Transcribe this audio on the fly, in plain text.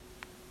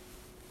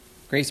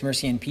Grace,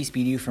 mercy, and peace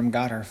be to you from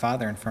God our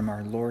Father and from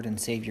our Lord and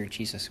Savior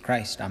Jesus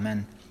Christ.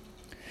 Amen.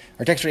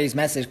 Our text for today's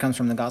message comes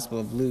from the Gospel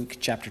of Luke,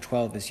 chapter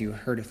 12, as you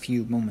heard a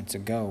few moments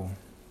ago.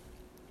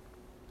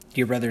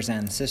 Dear brothers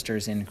and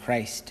sisters in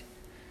Christ,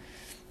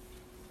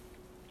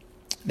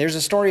 there's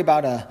a story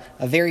about a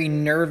very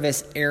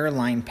nervous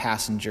airline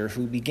passenger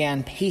who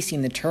began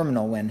pacing the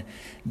terminal when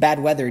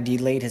bad weather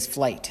delayed his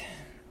flight.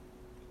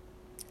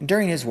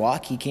 During his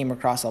walk, he came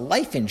across a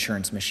life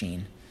insurance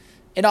machine.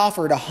 It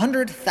offered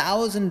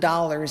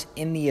 $100,000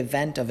 in the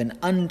event of an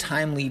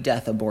untimely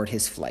death aboard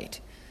his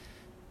flight.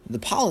 The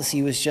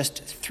policy was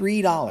just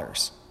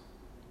 $3.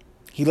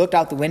 He looked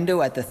out the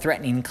window at the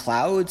threatening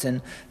clouds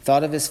and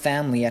thought of his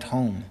family at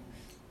home.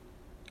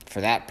 For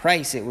that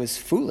price, it was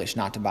foolish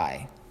not to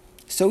buy.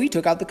 So he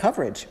took out the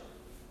coverage.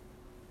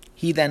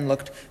 He then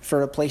looked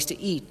for a place to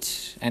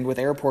eat, and with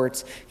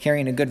airports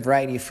carrying a good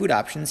variety of food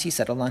options, he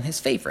settled on his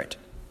favorite,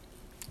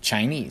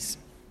 Chinese.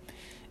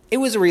 It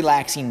was a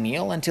relaxing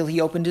meal until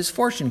he opened his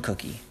fortune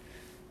cookie.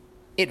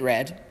 It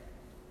read,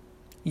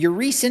 "Your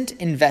recent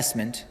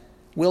investment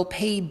will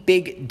pay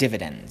big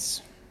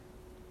dividends."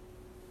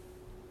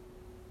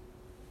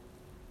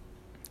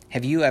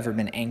 Have you ever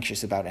been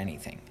anxious about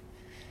anything?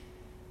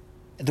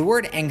 The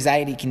word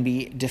anxiety can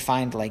be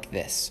defined like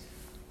this: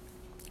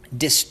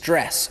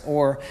 distress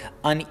or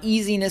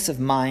uneasiness of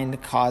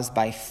mind caused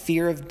by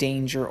fear of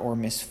danger or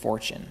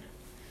misfortune.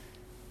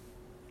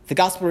 The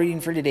gospel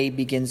reading for today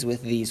begins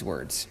with these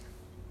words.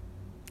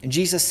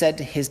 Jesus said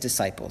to his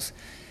disciples,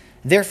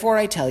 "Therefore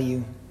I tell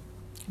you,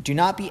 do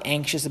not be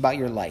anxious about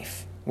your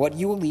life, what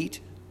you will eat,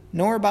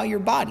 nor about your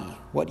body,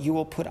 what you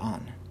will put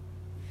on."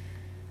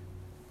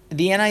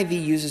 The NIV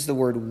uses the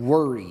word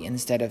worry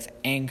instead of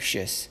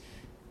anxious,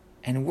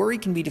 and worry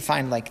can be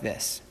defined like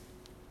this: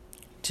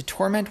 to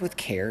torment with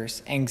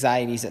cares,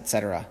 anxieties,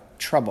 etc.,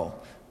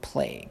 trouble,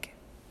 plague.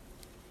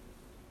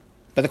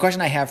 But the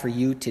question I have for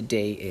you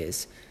today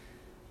is,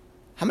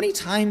 how many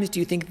times do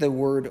you think the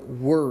word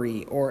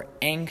worry or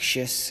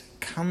anxious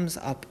comes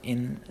up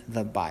in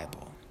the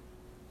Bible?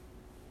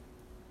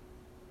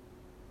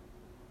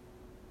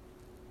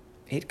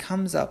 It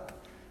comes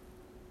up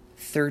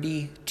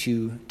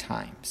 32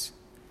 times.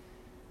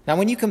 Now,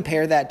 when you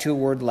compare that to a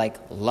word like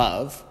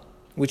love,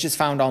 which is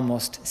found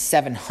almost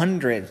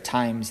 700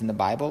 times in the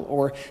Bible,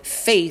 or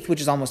faith,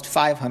 which is almost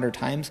 500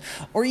 times,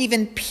 or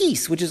even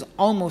peace, which is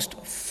almost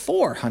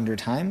 400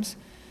 times,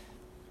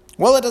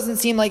 well, it doesn't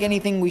seem like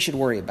anything we should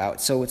worry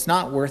about, so it's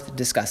not worth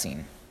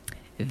discussing.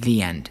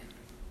 The end.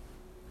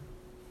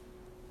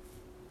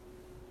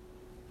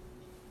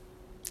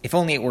 If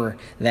only it were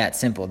that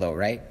simple, though,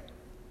 right?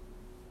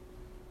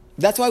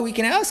 That's why we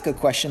can ask a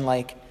question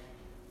like,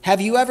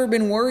 have you ever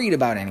been worried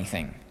about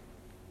anything?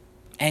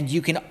 And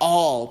you can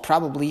all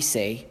probably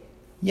say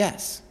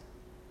yes.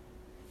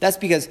 That's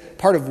because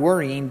part of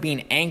worrying,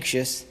 being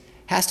anxious,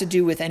 has to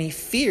do with any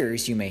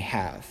fears you may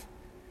have.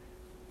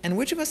 And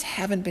which of us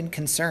haven't been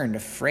concerned,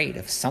 afraid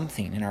of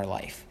something in our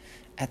life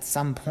at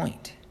some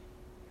point?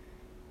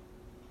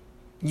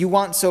 You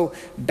want so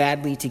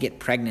badly to get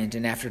pregnant,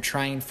 and after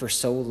trying for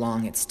so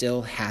long, it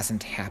still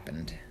hasn't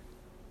happened.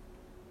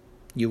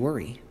 You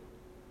worry.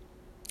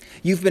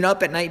 You've been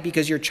up at night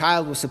because your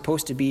child was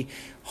supposed to be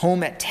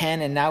home at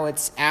 10 and now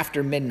it's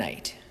after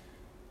midnight.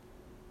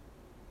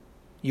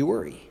 You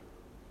worry.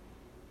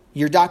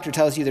 Your doctor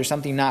tells you there's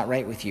something not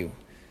right with you,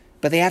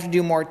 but they have to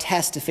do more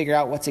tests to figure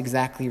out what's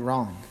exactly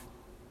wrong.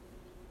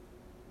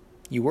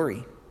 You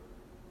worry.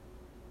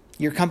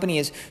 Your company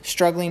is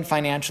struggling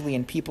financially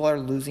and people are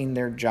losing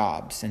their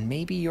jobs, and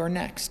maybe you're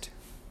next.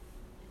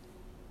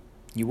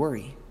 You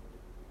worry.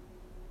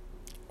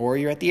 Or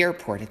you're at the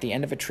airport at the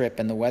end of a trip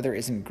and the weather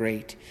isn't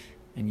great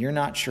and you're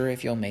not sure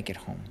if you'll make it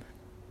home.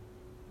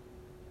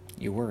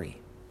 You worry.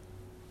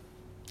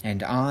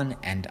 And on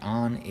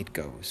it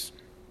goes.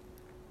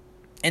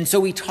 And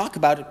so we talk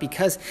about it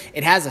because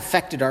it has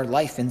affected our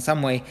life in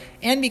some way,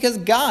 and because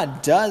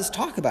God does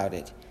talk about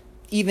it,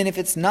 even if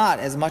it's not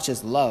as much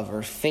as love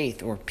or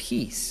faith or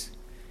peace.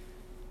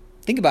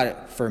 Think about it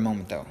for a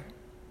moment, though.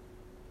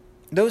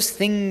 Those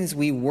things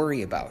we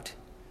worry about,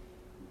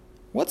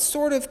 what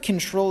sort of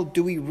control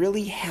do we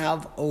really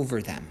have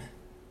over them?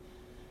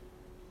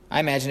 I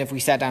imagine if we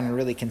sat down and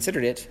really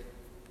considered it,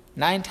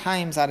 9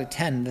 times out of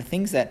 10, the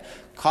things that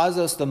cause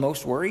us the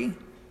most worry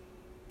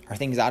are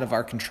things out of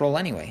our control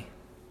anyway.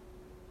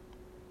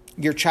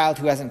 Your child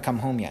who hasn't come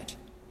home yet,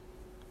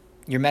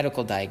 your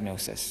medical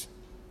diagnosis,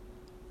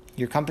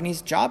 your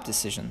company's job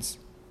decisions,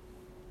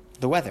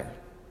 the weather.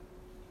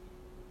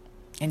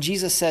 And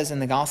Jesus says in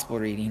the gospel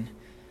reading,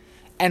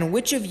 "And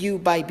which of you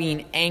by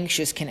being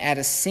anxious can add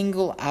a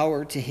single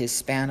hour to his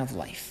span of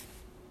life?"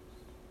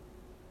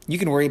 You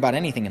can worry about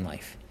anything in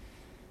life,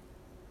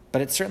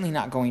 but it's certainly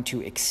not going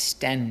to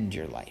extend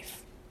your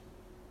life.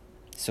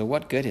 So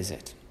what good is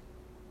it?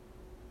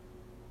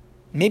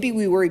 Maybe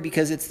we worry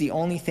because it's the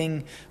only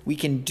thing we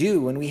can do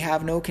when we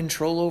have no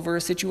control over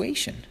a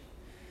situation.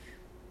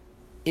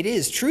 It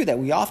is true that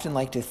we often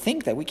like to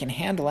think that we can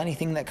handle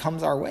anything that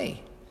comes our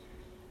way.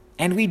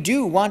 And we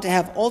do want to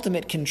have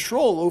ultimate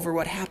control over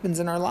what happens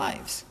in our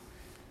lives.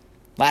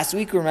 Last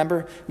week,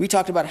 remember, we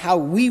talked about how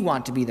we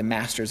want to be the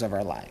masters of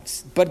our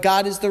lives. But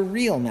God is the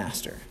real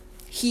master.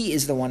 He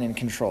is the one in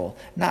control,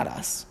 not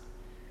us.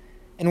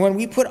 And when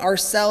we put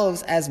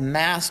ourselves as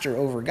master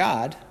over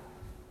God,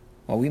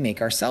 well, we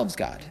make ourselves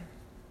God.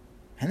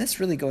 And this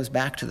really goes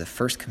back to the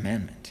first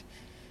commandment.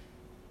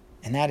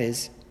 And that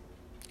is,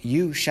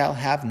 you shall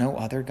have no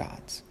other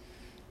gods.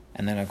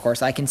 And then, of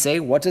course, I can say,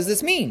 what does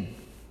this mean?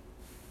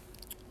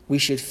 We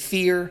should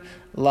fear,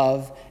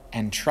 love,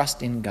 and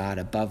trust in God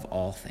above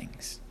all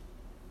things.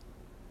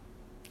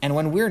 And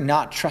when we're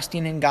not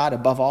trusting in God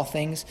above all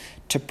things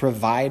to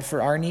provide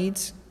for our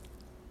needs,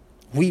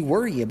 we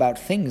worry about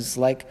things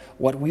like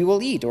what we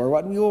will eat or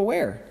what we will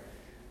wear,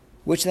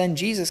 which then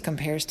Jesus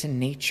compares to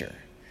nature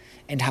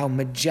and how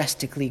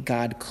majestically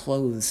God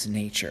clothes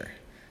nature,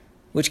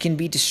 which can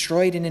be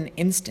destroyed in an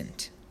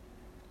instant.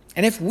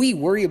 And if we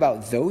worry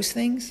about those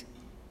things,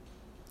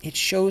 it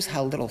shows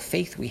how little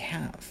faith we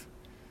have.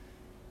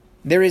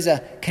 There is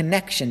a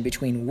connection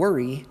between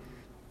worry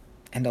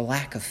and a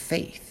lack of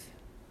faith.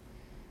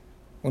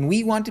 When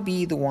we want to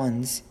be the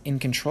ones in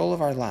control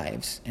of our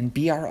lives and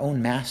be our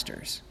own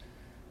masters,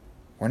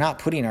 we're not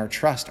putting our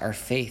trust, our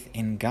faith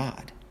in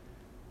God.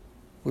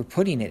 We're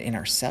putting it in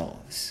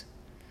ourselves.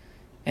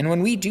 And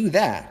when we do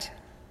that,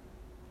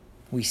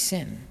 we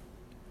sin.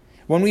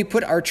 When we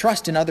put our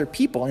trust in other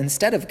people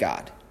instead of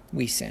God,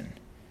 we sin.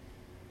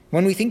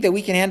 When we think that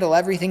we can handle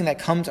everything that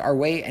comes our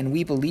way and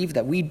we believe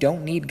that we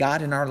don't need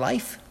God in our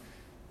life,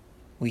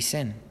 we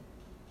sin.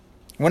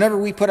 Whenever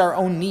we put our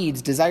own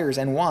needs, desires,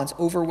 and wants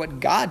over what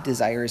God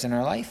desires in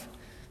our life,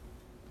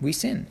 we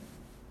sin.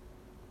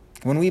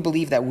 When we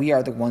believe that we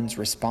are the ones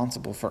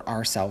responsible for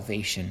our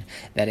salvation,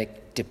 that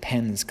it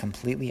depends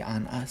completely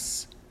on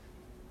us,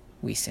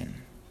 we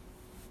sin.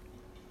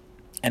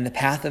 And the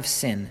path of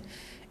sin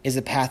is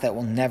a path that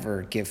will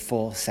never give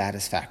full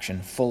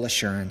satisfaction, full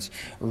assurance,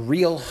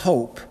 real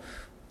hope,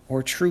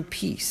 or true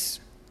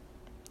peace.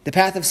 The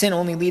path of sin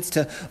only leads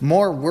to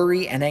more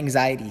worry and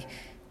anxiety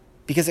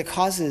because it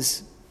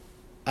causes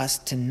us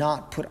to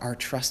not put our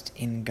trust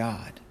in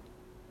God.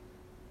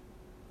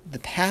 The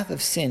path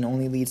of sin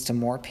only leads to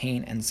more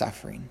pain and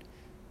suffering,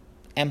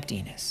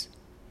 emptiness,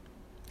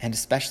 and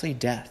especially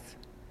death,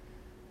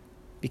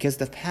 because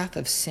the path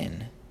of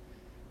sin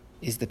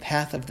is the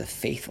path of the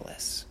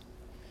faithless.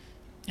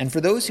 And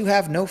for those who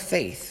have no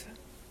faith,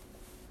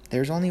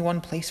 there's only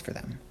one place for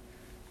them,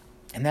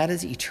 and that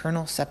is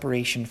eternal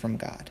separation from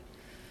God.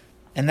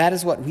 And that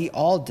is what we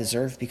all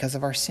deserve because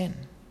of our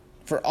sin.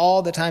 For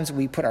all the times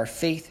we put our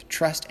faith,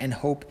 trust, and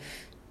hope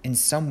in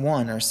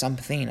someone or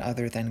something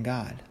other than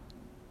God.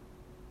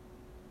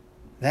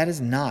 That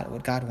is not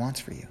what God wants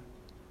for you.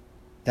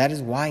 That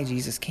is why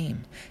Jesus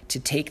came, to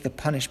take the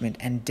punishment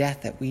and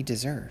death that we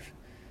deserve.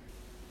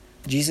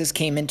 Jesus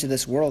came into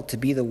this world to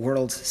be the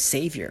world's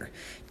Savior,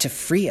 to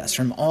free us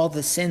from all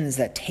the sins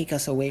that take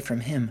us away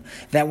from Him,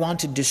 that want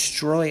to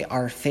destroy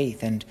our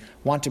faith and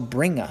want to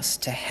bring us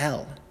to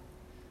hell.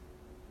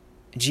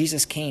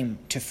 Jesus came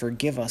to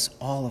forgive us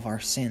all of our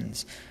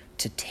sins,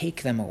 to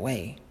take them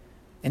away.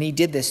 And He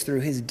did this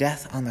through His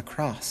death on the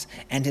cross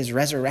and His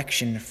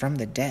resurrection from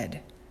the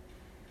dead.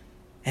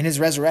 And His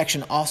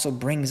resurrection also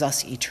brings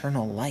us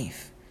eternal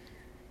life.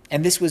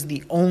 And this was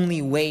the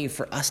only way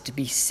for us to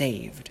be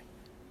saved.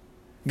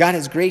 God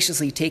has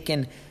graciously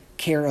taken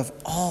care of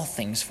all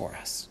things for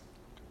us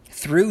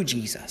through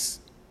Jesus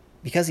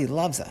because He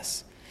loves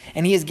us.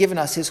 And He has given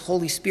us His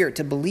Holy Spirit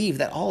to believe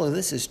that all of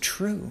this is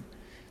true.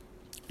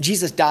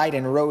 Jesus died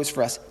and rose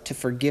for us to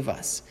forgive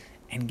us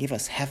and give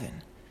us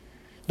heaven.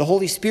 The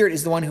Holy Spirit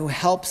is the one who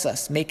helps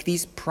us make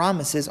these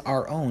promises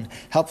our own,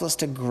 helps us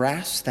to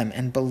grasp them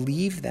and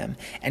believe them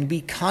and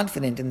be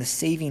confident in the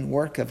saving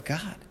work of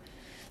God.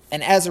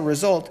 And as a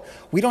result,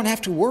 we don't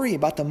have to worry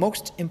about the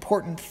most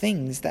important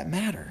things that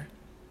matter.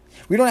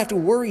 We don't have to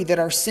worry that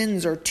our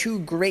sins are too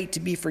great to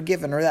be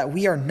forgiven or that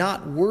we are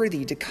not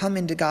worthy to come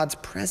into God's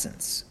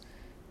presence.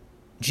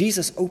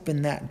 Jesus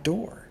opened that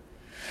door.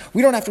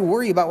 We don't have to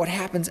worry about what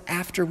happens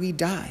after we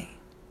die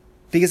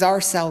because our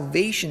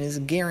salvation is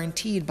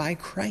guaranteed by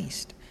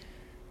Christ.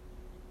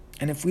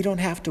 And if we don't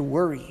have to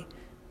worry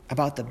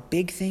about the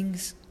big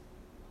things,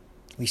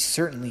 we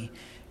certainly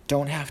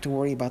don't have to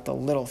worry about the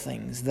little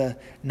things, the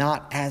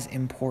not as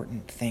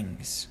important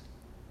things.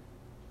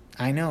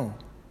 I know.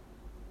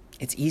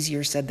 It's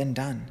easier said than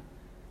done.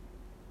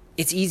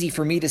 It's easy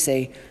for me to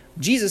say,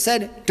 Jesus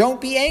said, don't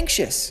be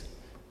anxious,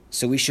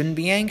 so we shouldn't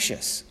be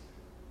anxious.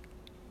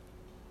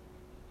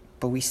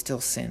 But we still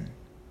sin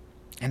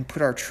and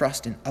put our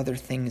trust in other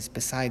things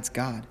besides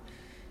God.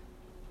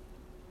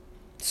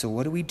 So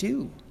what do we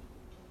do?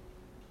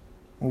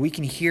 Well, we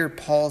can hear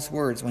Paul's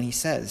words when he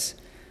says,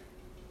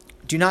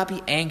 do not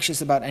be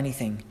anxious about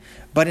anything,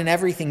 but in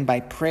everything by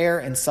prayer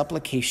and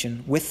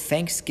supplication with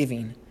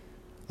thanksgiving,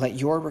 let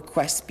your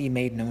requests be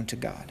made known to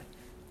God.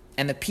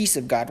 And the peace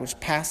of God, which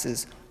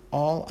passes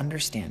all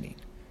understanding,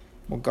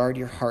 will guard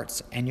your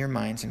hearts and your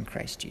minds in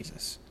Christ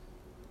Jesus.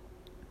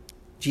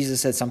 Jesus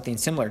said something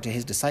similar to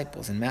His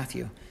disciples in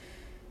Matthew.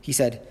 He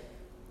said,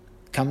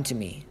 come to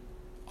me,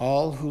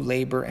 all who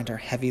labor and are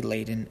heavy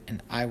laden,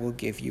 and I will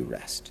give you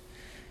rest.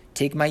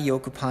 Take my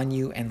yoke upon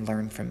you and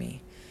learn from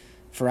me,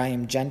 for I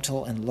am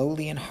gentle and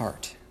lowly in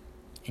heart,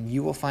 and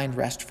you will find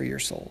rest for your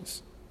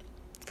souls.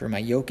 For my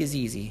yoke is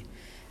easy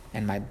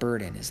and my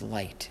burden is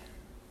light.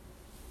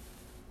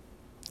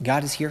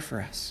 God is here for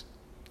us,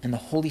 and the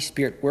Holy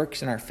Spirit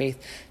works in our faith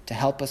to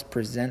help us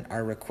present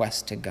our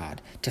requests to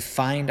God, to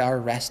find our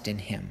rest in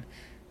him,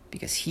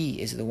 because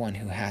he is the one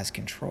who has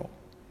control.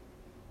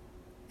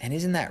 And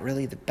isn't that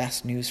really the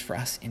best news for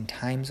us in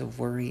times of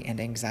worry and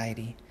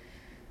anxiety?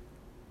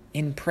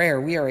 In prayer,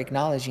 we are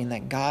acknowledging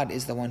that God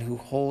is the one who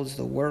holds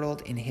the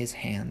world in his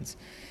hands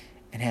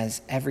and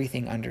has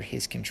everything under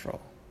his control.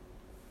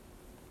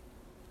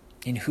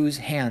 In whose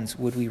hands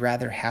would we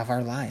rather have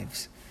our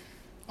lives?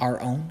 Our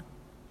own,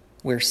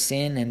 where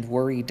sin and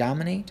worry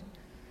dominate?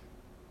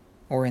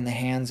 Or in the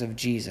hands of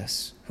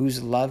Jesus,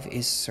 whose love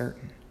is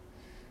certain?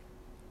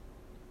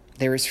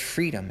 There is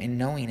freedom in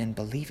knowing and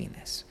believing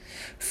this.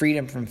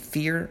 Freedom from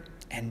fear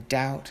and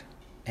doubt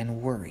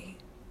and worry.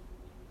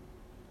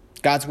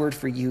 God's word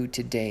for you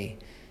today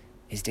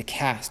is to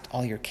cast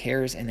all your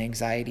cares and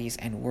anxieties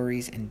and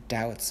worries and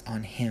doubts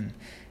on him,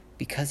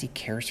 because he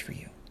cares for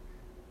you.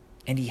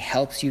 And he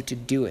helps you to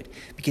do it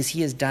because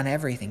he has done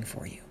everything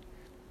for you.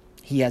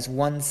 He has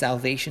won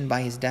salvation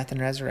by his death and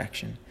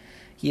resurrection.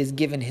 He has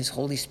given his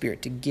Holy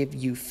Spirit to give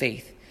you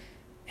faith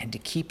and to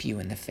keep you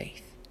in the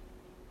faith.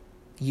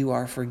 You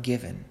are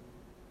forgiven.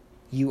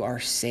 You are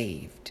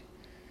saved.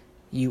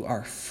 You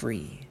are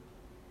free.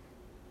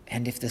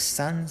 And if the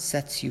Son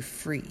sets you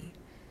free,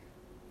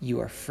 you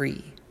are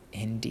free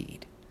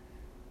indeed.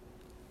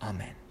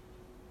 Amen.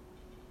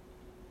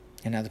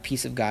 And now the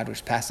peace of God,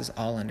 which passes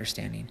all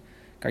understanding,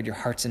 guard your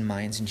hearts and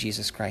minds in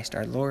Jesus Christ,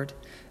 our Lord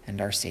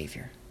and our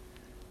Savior.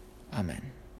 Amen.